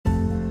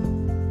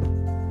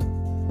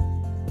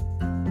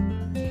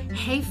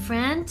Hey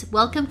friend,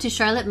 welcome to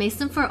Charlotte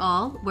Mason for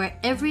All, where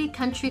every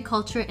country,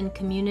 culture, and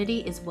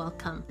community is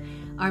welcome.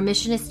 Our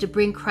mission is to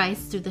bring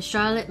Christ through the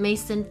Charlotte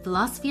Mason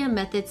philosophy and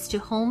methods to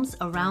homes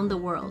around the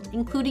world,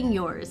 including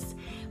yours.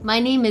 My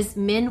name is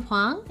Min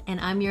Huang, and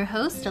I'm your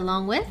host,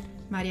 along with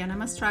Mariana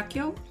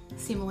Mastracchio,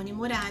 Simone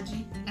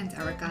Moradi, and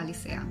Erica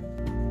Alicea.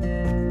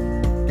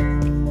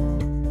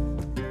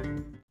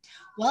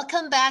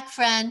 Welcome back,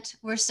 friend.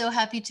 We're so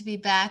happy to be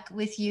back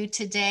with you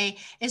today.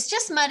 It's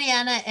just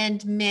Mariana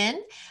and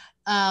Min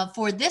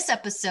for this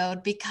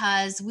episode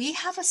because we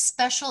have a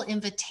special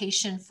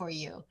invitation for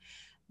you.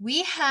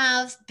 We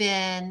have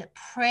been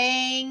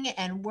praying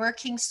and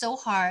working so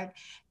hard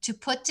to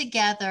put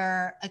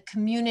together a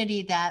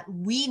community that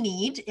we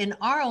need in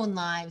our own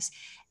lives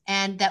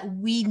and that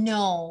we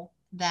know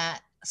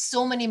that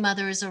so many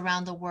mothers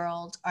around the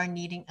world are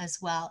needing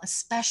as well,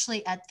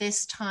 especially at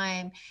this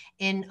time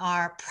in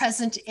our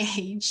present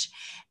age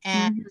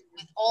and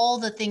with all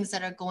the things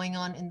that are going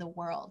on in the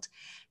world.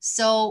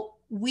 So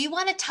we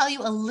want to tell you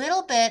a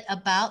little bit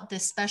about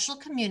this special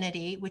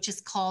community, which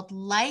is called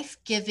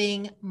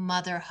Life-Giving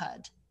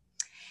Motherhood.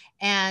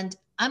 And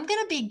I'm going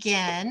to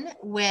begin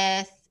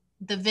with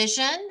the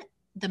vision,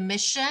 the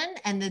mission,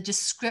 and the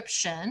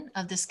description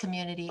of this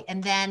community.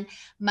 And then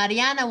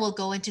Mariana will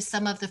go into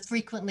some of the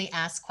frequently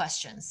asked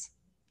questions.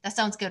 That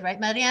sounds good,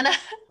 right, Mariana?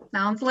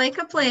 Sounds like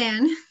a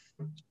plan.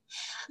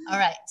 All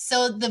right.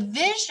 So the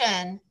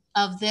vision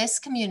of this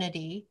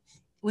community,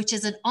 which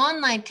is an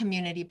online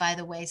community, by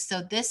the way.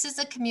 So this is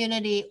a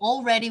community,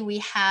 already we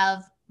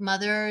have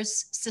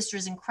mothers,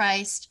 sisters in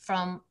Christ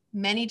from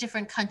many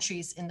different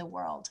countries in the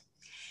world.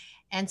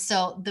 And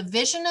so the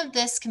vision of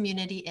this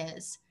community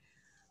is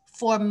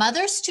for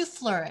mothers to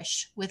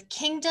flourish with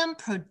kingdom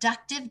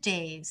productive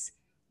days,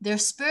 their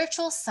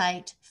spiritual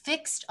sight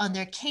fixed on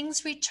their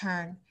King's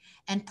return,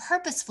 and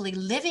purposefully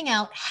living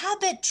out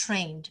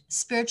habit-trained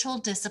spiritual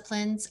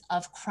disciplines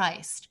of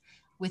Christ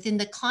within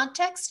the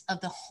context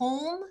of the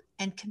home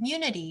and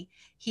community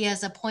he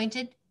has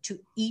appointed to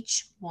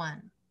each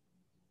one.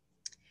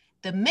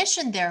 The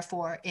mission,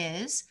 therefore,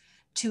 is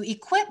to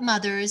equip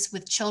mothers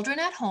with children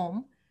at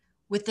home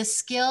with the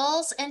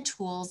skills and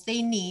tools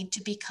they need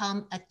to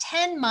become a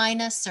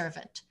 10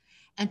 servant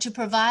and to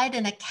provide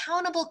an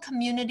accountable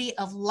community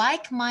of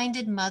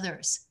like-minded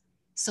mothers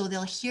so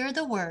they'll hear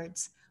the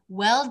words,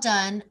 "Well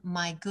done,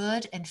 my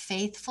good and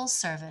faithful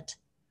servant,"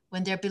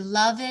 when their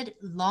beloved,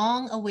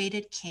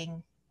 long-awaited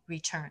King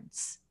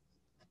returns.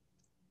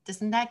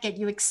 Doesn't that get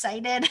you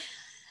excited?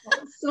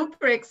 Well,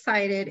 super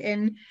excited.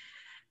 And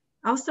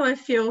also I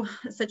feel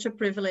such a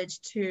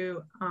privilege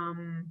to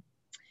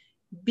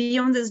be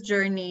on this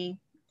journey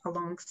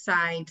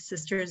alongside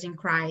sisters in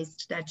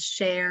Christ that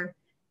share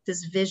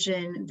this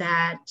vision,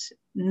 that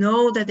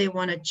know that they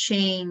want to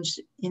change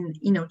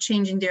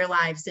changing their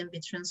lives and be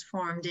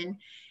transformed. And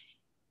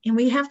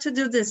we have to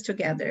do this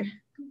together.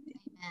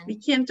 Amen. We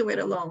can't do it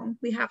alone.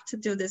 We have to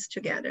do this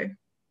together.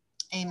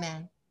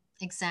 Amen.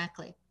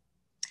 Exactly.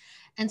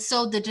 And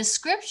so the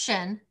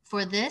description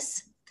for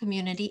this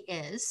community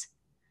is,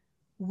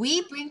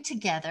 we bring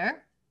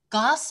together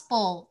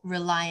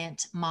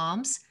gospel-reliant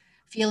moms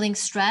feeling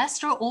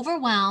stressed or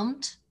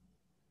overwhelmed,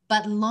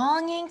 but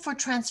longing for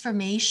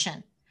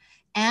transformation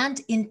and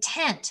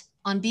intent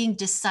on being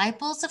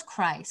disciples of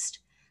Christ,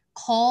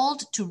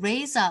 called to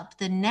raise up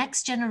the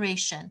next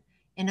generation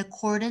in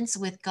accordance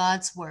with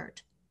God's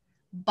word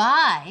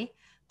by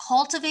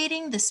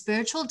cultivating the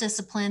spiritual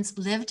disciplines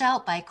lived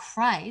out by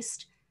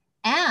Christ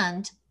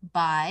and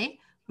by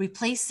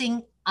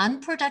replacing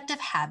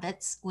unproductive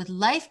habits with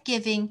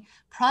life-giving,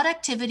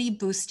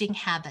 productivity-boosting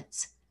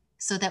habits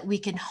so that we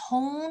can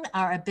hone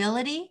our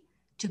ability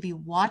to be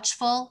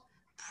watchful,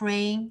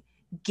 praying,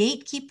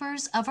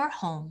 gatekeepers of our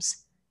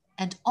homes,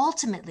 and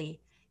ultimately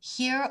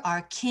hear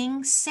our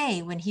King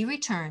say when he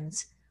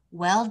returns,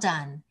 "Well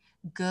done,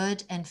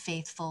 good and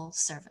faithful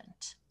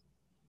servant."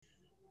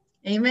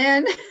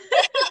 Amen.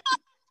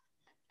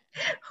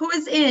 Who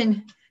is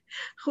in?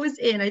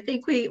 I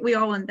think we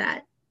all want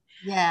that.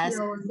 Yes. We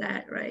all want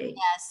that, right?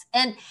 Yes.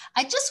 And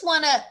I just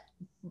want to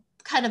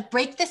kind of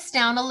break this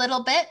down a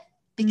little bit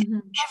because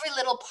every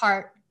little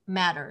part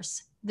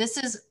matters. This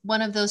is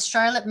one of those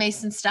Charlotte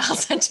Mason style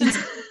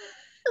sentences.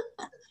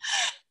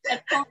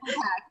 That's totally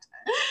packed.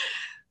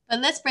 But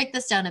let's break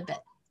this down a bit.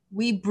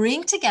 We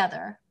bring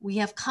together, we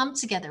have come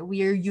together,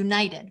 we are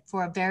united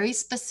for a very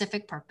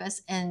specific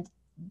purpose, and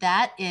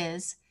that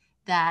is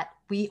that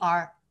we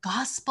are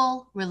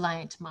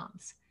gospel-reliant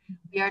moms.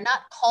 We are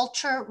not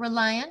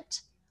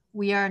culture-reliant.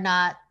 We are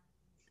not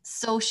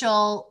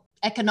social,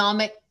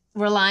 economic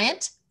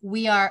reliant.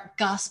 We are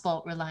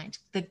gospel-reliant.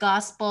 The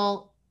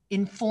gospel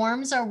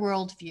informs our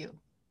worldview.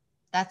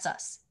 That's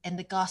us. And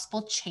the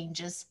gospel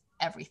changes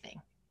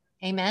everything.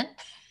 Amen?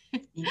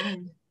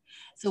 Amen.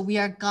 So we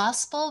are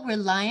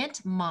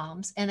gospel-reliant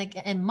moms,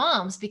 and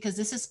moms, because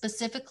this is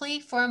specifically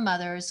for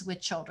mothers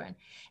with children.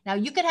 Now,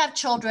 you could have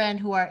children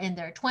who are in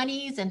their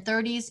 20s and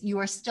 30s. You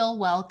are still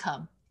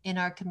welcome in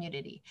our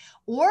community.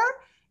 Or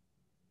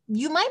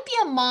you might be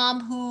a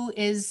mom who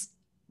is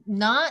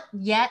not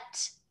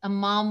yet a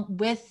mom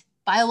with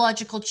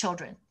biological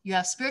children, you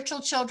have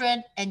spiritual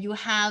children, and you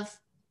have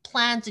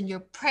plans in your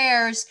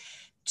prayers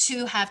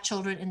to have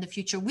children in the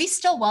future, we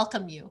still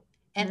welcome you.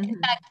 And in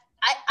fact,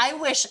 I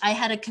wish I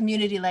had a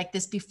community like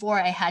this before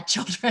I had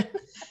children.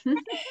 So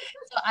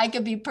I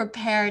could be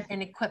prepared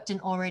and equipped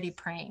and already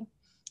praying.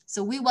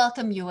 So we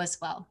welcome you as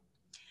well.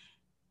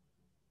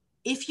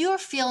 If you're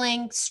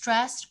feeling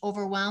stressed,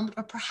 overwhelmed,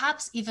 or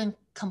perhaps even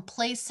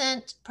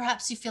complacent,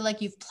 perhaps you feel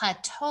like you've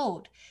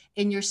plateaued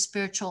in your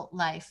spiritual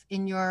life,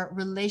 in your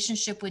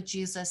relationship with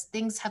Jesus,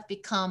 things have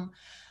become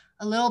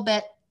a little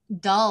bit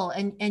dull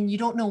and you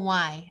don't know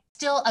why.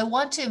 Still, I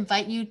want to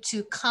invite you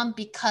to come,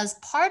 because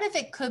part of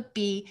it could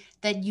be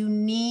that you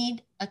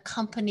need a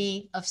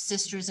company of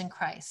sisters in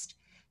Christ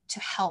to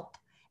help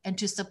and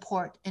to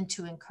support and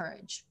to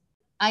encourage.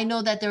 I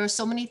know that there are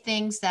so many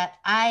things that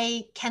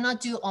I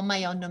cannot do on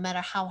my own, no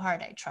matter how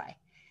hard I try.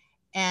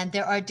 And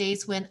there are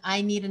days when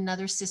I need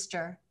another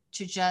sister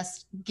to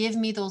just give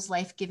me those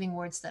life-giving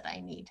words that I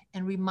need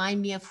and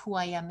remind me of who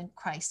I am in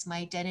Christ, my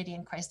identity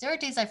in Christ. There are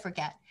days I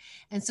forget.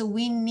 And so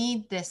we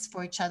need this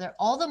for each other,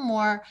 all the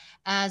more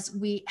as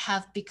we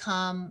have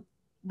become,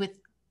 with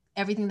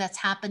everything that's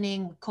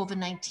happening with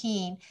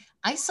COVID-19,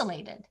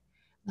 isolated.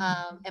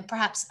 And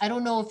perhaps, I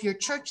don't know if your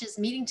church is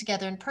meeting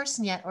together in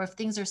person yet, or if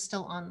things are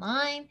still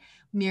online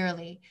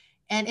merely.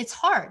 And it's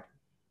hard.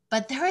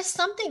 But there is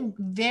something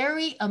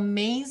very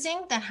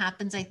amazing that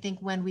happens, I think,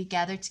 when we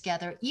gather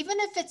together, even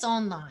if it's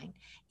online,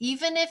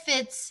 even if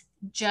it's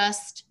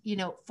just,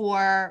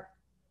 for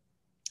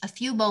a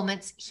few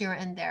moments here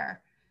and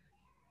there,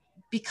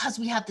 because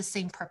we have the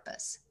same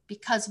purpose,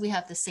 because we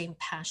have the same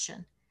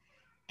passion.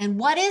 And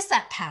what is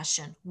that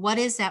passion? What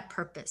is that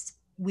purpose?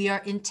 We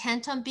are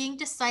intent on being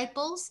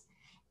disciples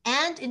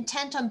and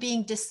intent on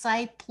being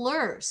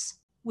disciplers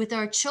with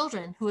our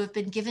children who have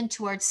been given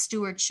to our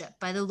stewardship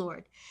by the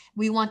Lord.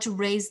 We want to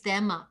raise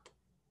them up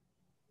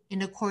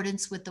in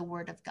accordance with the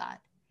word of God.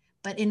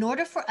 But in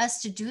order for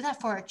us to do that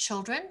for our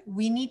children,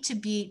 we need to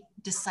be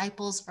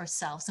disciples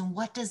ourselves. And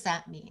what does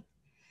that mean?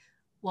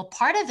 Well,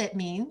 part of it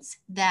means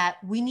that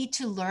we need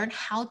to learn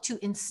how to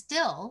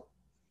instill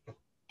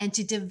and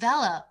to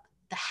develop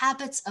the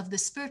habits of the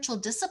spiritual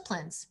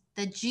disciplines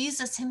that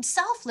Jesus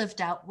himself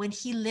lived out when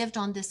he lived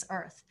on this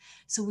earth.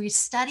 So we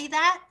study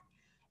that,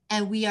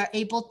 and we are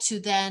able to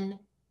then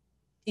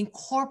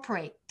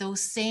incorporate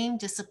those same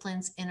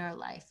disciplines in our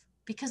life,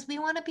 because we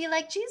want to be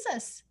like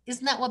Jesus.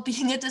 Isn't that what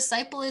being a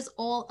disciple is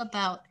all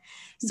about?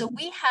 So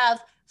we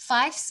have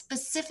 5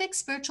 specific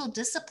spiritual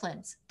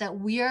disciplines that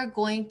we are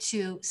going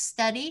to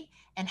study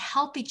and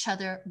help each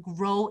other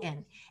grow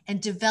in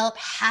and develop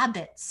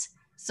habits,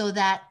 so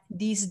that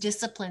these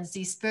disciplines,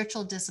 these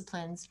spiritual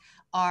disciplines,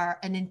 are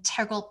an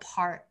integral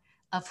part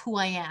of who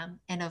I am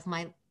and of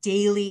my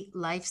daily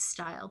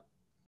lifestyle.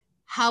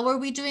 How are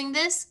we doing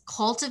this?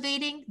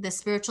 Cultivating the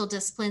spiritual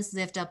disciplines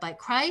lived up by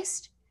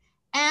Christ,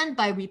 and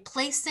by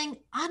replacing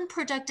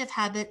unproductive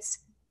habits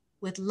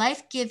with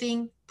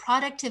life-giving,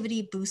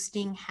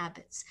 productivity-boosting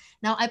habits.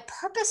 Now, I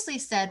purposely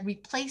said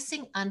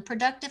replacing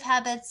unproductive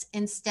habits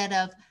instead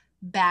of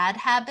bad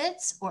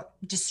habits or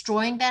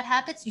destroying bad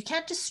habits. You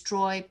can't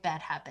destroy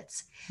bad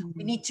habits.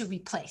 We need to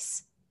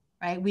replace,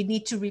 right? We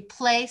need to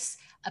replace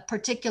a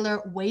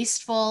particular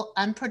wasteful,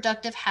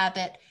 unproductive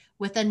habit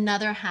with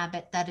another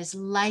habit that is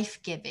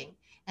life-giving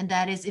and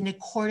that is in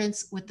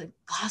accordance with the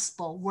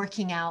gospel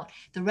working out,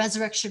 the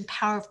resurrection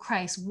power of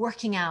Christ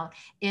working out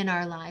in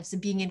our lives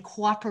and being in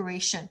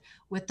cooperation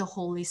with the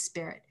Holy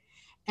Spirit.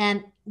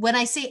 And when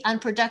I say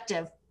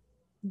unproductive,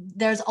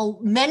 there's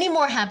many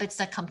more habits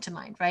that come to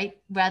mind, right?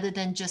 Rather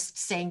than just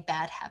saying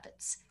bad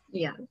habits.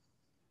 Yeah.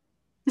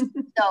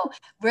 So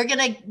we're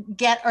going to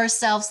get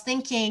ourselves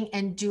thinking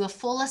and do a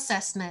full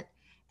assessment.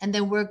 And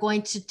then we're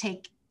going to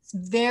take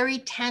very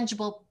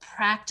tangible,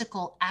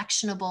 practical,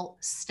 actionable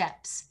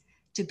steps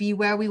to be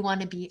where we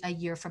want to be a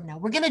year from now.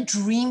 We're going to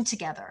dream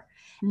together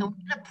and we're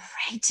going to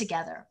pray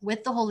together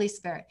with the Holy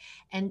Spirit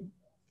and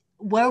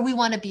where we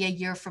want to be a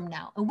year from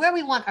now and where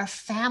we want our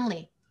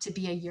family to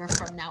be a year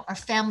from now, our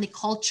family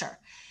culture.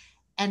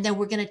 And then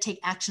we're going to take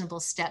actionable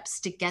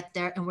steps to get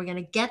there, and we're going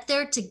to get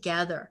there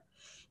together.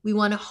 We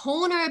want to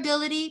hone our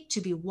ability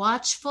to be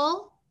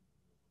watchful,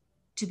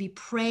 to be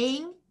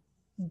praying,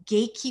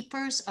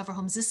 gatekeepers of our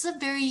homes. This is a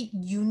very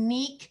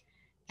unique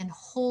and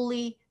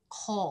holy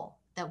call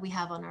that we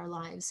have on our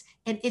lives.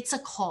 And it's a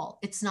call.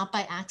 It's not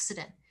by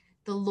accident.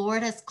 The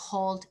Lord has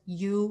called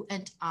you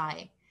and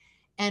I.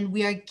 And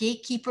we are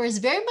gatekeepers,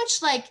 very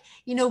much like,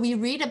 we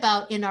read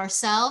about in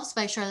Ourselves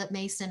by Charlotte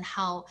Mason,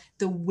 how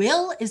the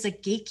will is a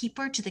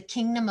gatekeeper to the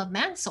kingdom of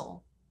man's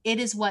soul.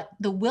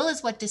 The will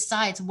is what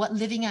decides what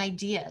living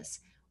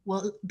ideas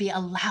will be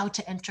allowed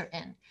to enter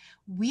in.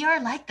 We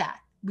are like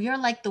that. We are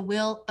like the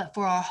will, but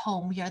for our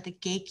home, we are the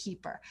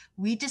gatekeeper.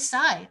 We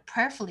decide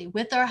prayerfully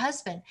with our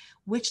husband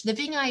which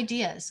living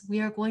ideas we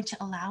are going to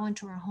allow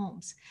into our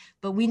homes.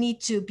 But we need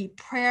to be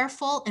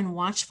prayerful and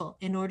watchful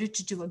in order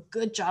to do a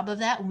good job of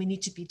that. And we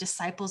need to be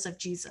disciples of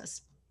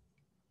Jesus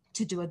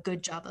to do a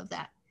good job of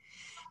that.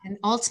 And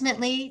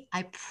ultimately,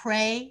 I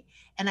pray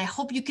and I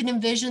hope you can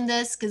envision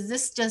this,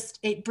 because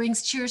it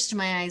brings tears to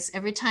my eyes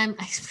every time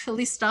I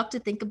really stop to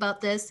think about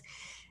this,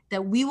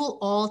 that we will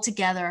all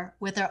together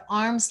with our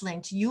arms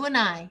linked, you and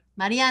I,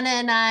 Mariana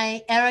and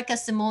I, Erica,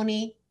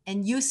 Simone,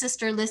 and you,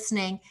 sister,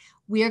 listening,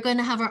 we are going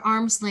to have our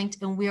arms linked,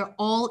 and we are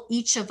all,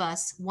 each of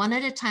us, one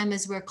at a time,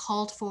 as we're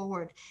called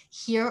forward,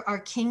 hear our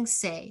King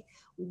say,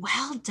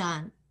 well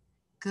done,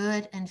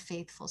 good and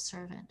faithful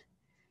servant,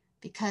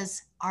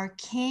 because our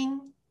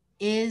King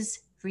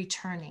is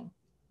returning.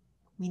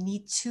 We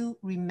need to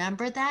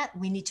remember that.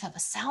 We need to have a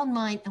sound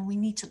mind, and we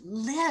need to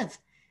live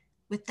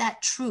with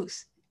that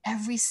truth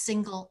every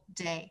single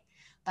day.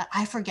 But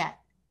I forget,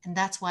 and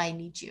that's why I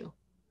need you.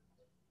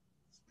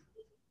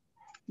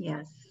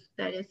 Yes,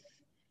 that is,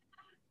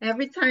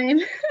 every time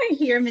I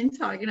hear him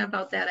talking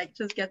about that, I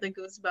just get the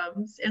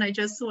goosebumps, and I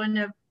just want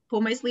to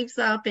pull my sleeves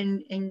up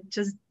and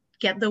just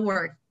get the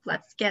work.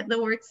 Let's get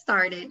the work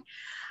started.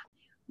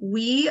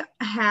 We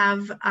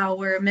have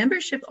our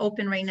membership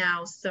open right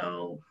now,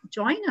 so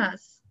join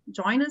us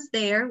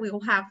there. We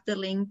will have the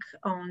link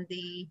on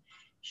the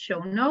show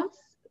notes.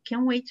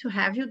 Can't wait to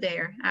have you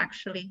there.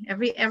 Actually,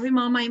 every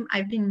mom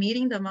I've been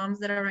meeting, the moms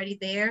that are already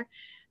there,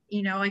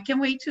 you know, I can't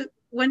wait to,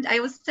 when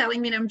I was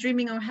telling me, I'm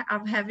dreaming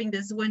of having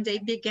this one day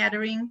big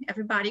gathering,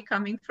 everybody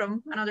coming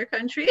from another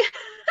country.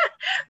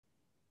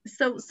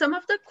 So some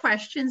of the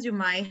questions you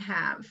might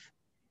have,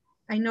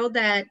 I know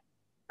that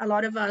a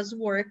lot of us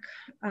work,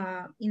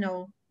 you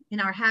know,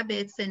 in our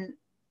habits, and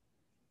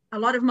a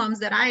lot of moms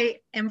that I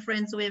am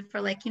friends with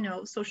are like, you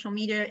know, social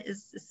media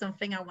is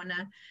something I want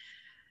to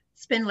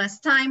spend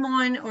less time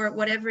on, or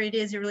whatever it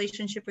is, your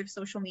relationship with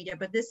social media.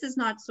 But this is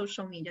not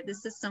social media.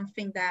 This is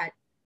something that,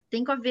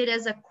 think of it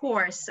as a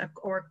course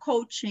or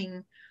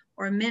coaching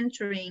or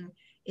mentoring.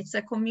 It's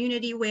a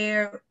community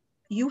where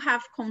you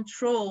have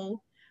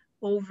control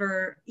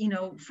over, you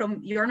know,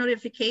 from your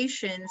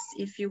notifications,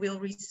 if you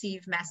will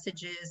receive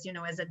messages, you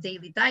know, as a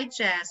daily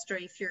digest, or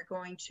if you're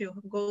going to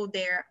go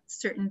there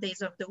certain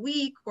days of the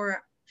week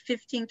or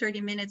 15,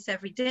 30 minutes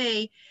every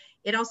day.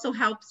 It also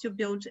helps you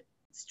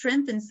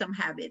strengthen some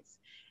habits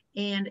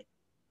and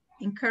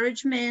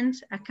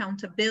encouragement,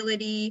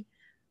 accountability.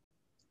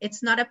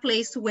 It's not a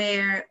place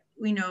where,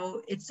 you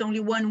know, it's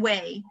only one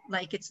way.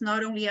 Like, it's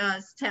not only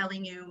us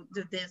telling you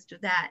do this, do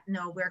that.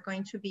 No, we're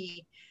going to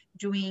be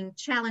doing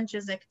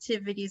challenges,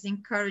 activities,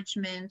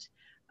 encouragement,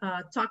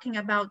 talking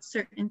about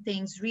certain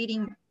things,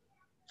 reading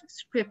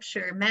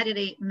scripture,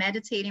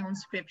 meditating on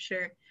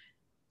scripture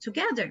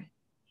together.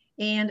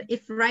 And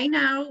if right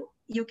now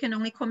you can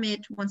only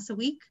commit once a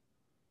week,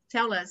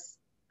 tell us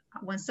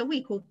once a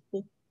week. We'll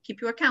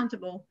keep you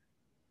accountable.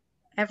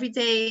 Every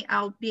day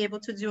I'll be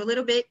able to do a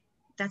little bit.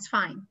 That's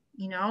fine,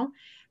 you know.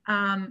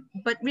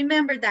 But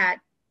remember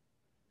that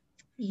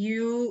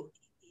you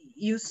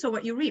sow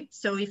what you reap.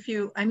 So if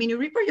you, I mean, you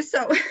reap what you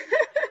sow.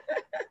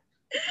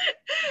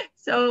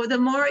 So the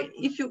more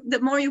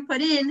you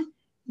put in,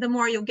 the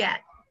more you'll get,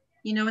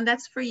 you know, and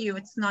that's for you.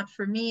 It's not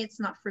for me. It's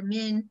not for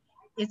Min.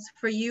 It's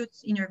for you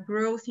in your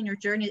growth, in your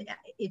journey.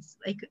 It's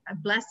like a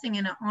blessing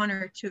and an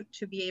honor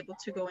to be able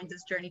to go in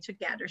this journey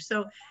together.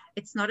 So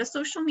it's not a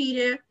social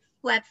media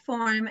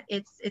platform.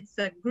 It's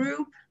a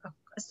group, a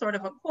sort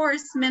of a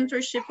course,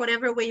 mentorship,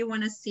 whatever way you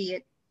want to see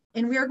it.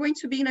 And we are going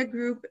to be in a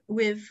group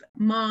with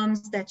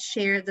moms that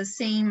share the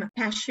same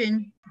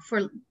passion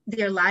for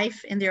their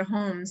life and their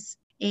homes.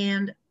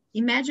 And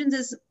imagine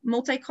this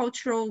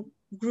multicultural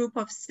group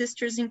of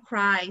sisters in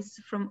Christ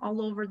from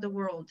all over the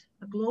world,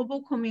 a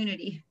global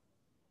community.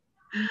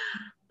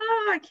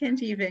 Oh, I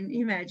can't even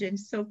imagine.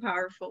 So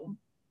powerful.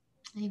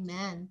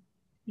 Amen.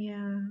 Yeah.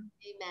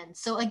 Amen.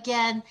 So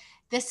again,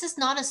 this is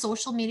not a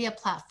social media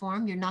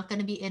platform. You're not going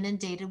to be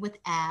inundated with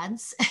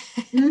ads.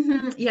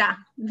 Mm-hmm. Yeah,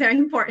 very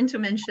important to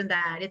mention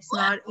that. It's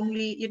not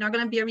only, you're not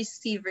going to be a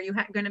receiver, you're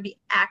going to be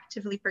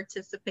actively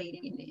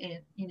participating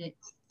in it.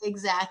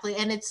 Exactly.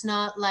 And it's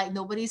not like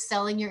nobody's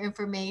selling your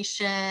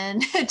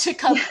information to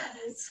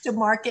companies to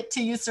market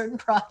to you certain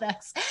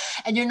products,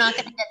 and you're not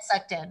going to get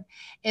sucked in.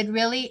 It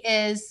really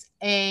is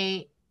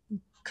a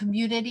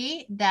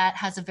community that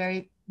has a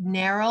very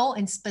narrow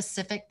and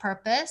specific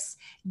purpose.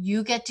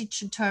 You get to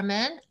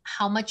determine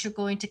how much you're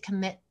going to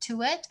commit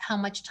to it, how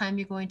much time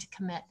you're going to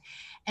commit.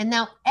 And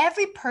now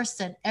every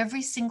person,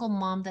 every single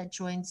mom that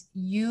joins,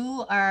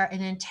 you are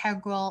an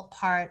integral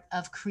part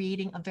of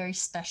creating a very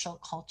special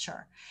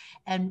culture.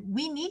 And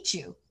we need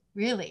you,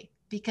 really,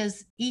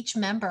 because each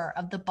member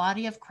of the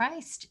body of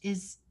Christ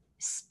is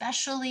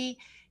specially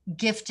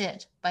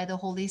gifted by the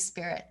Holy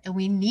Spirit, and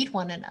we need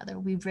one another.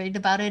 We read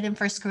about it in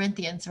 1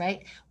 Corinthians,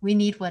 right? We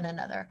need one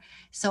another.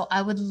 So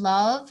I would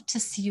love to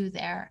see you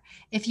there.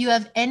 If you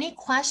have any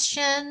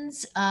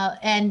questions,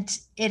 and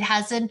it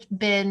hasn't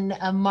been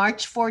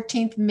March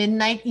 14th,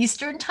 midnight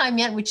Eastern time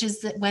yet, which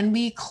is when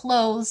we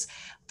close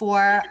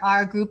for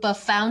our group of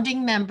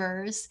founding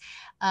members.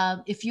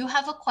 If you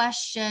have a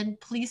question,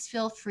 please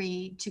feel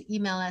free to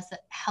email us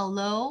at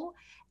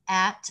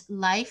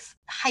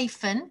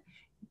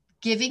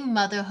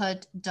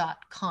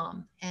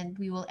hello@life-givingmotherhood.com, and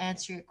we will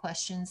answer your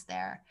questions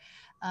there.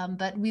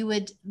 But we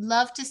would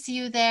love to see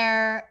you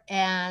there.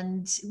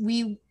 And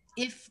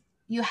if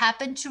you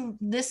happen to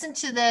listen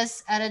to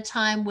this at a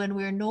time when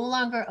we're no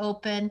longer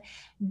open,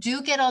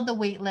 do get on the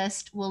wait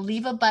list. We'll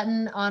leave a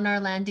button on our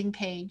landing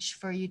page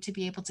for you to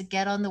be able to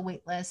get on the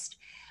wait list.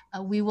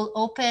 We will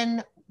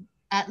open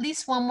at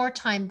least one more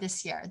time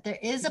this year. There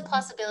is a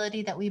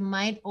possibility that we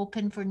might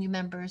open for new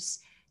members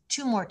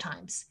 2 more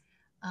times,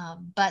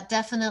 but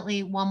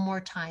definitely one more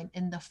time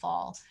in the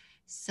fall.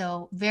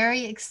 So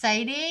very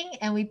exciting.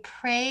 And we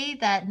pray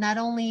that not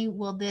only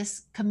will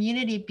this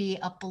community be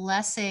a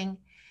blessing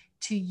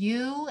to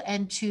you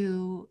and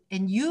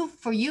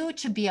for you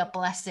to be a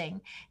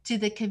blessing to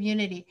the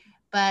community,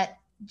 but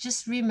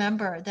just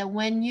remember that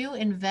when you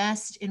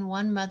invest in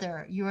one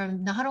mother, you are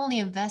not only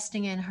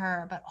investing in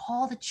her, but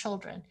all the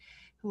children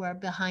who are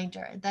behind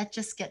her. That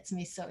just gets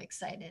me so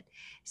excited.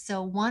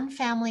 So one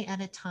family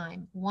at a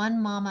time,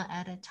 one mama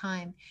at a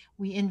time,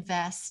 we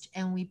invest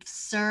and we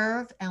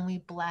serve and we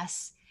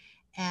bless.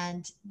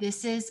 And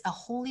this is a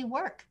holy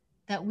work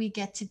that we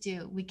get to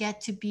do. We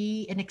get to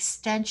be an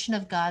extension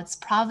of God's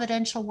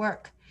providential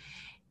work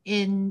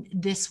in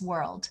this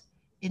world,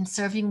 in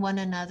serving one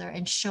another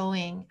and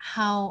showing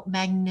how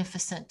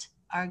magnificent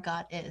our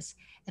God is.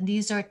 And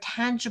these are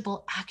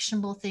tangible,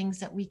 actionable things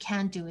that we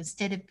can do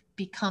instead of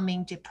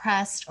becoming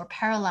depressed or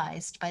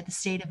paralyzed by the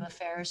state of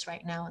affairs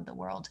right now in the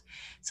world.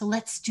 So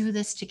let's do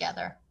this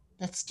together.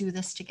 Let's do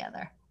this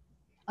together.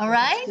 All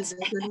right? Let's do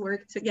the good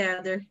work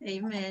together.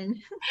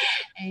 Amen.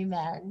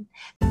 Amen.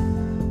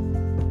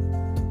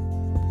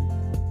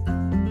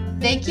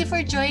 Thank you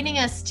for joining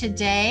us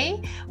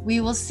today. We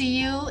will see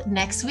you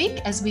next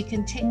week as we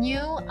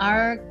continue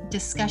our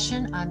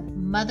discussion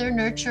on mother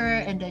nurture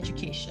and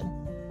education.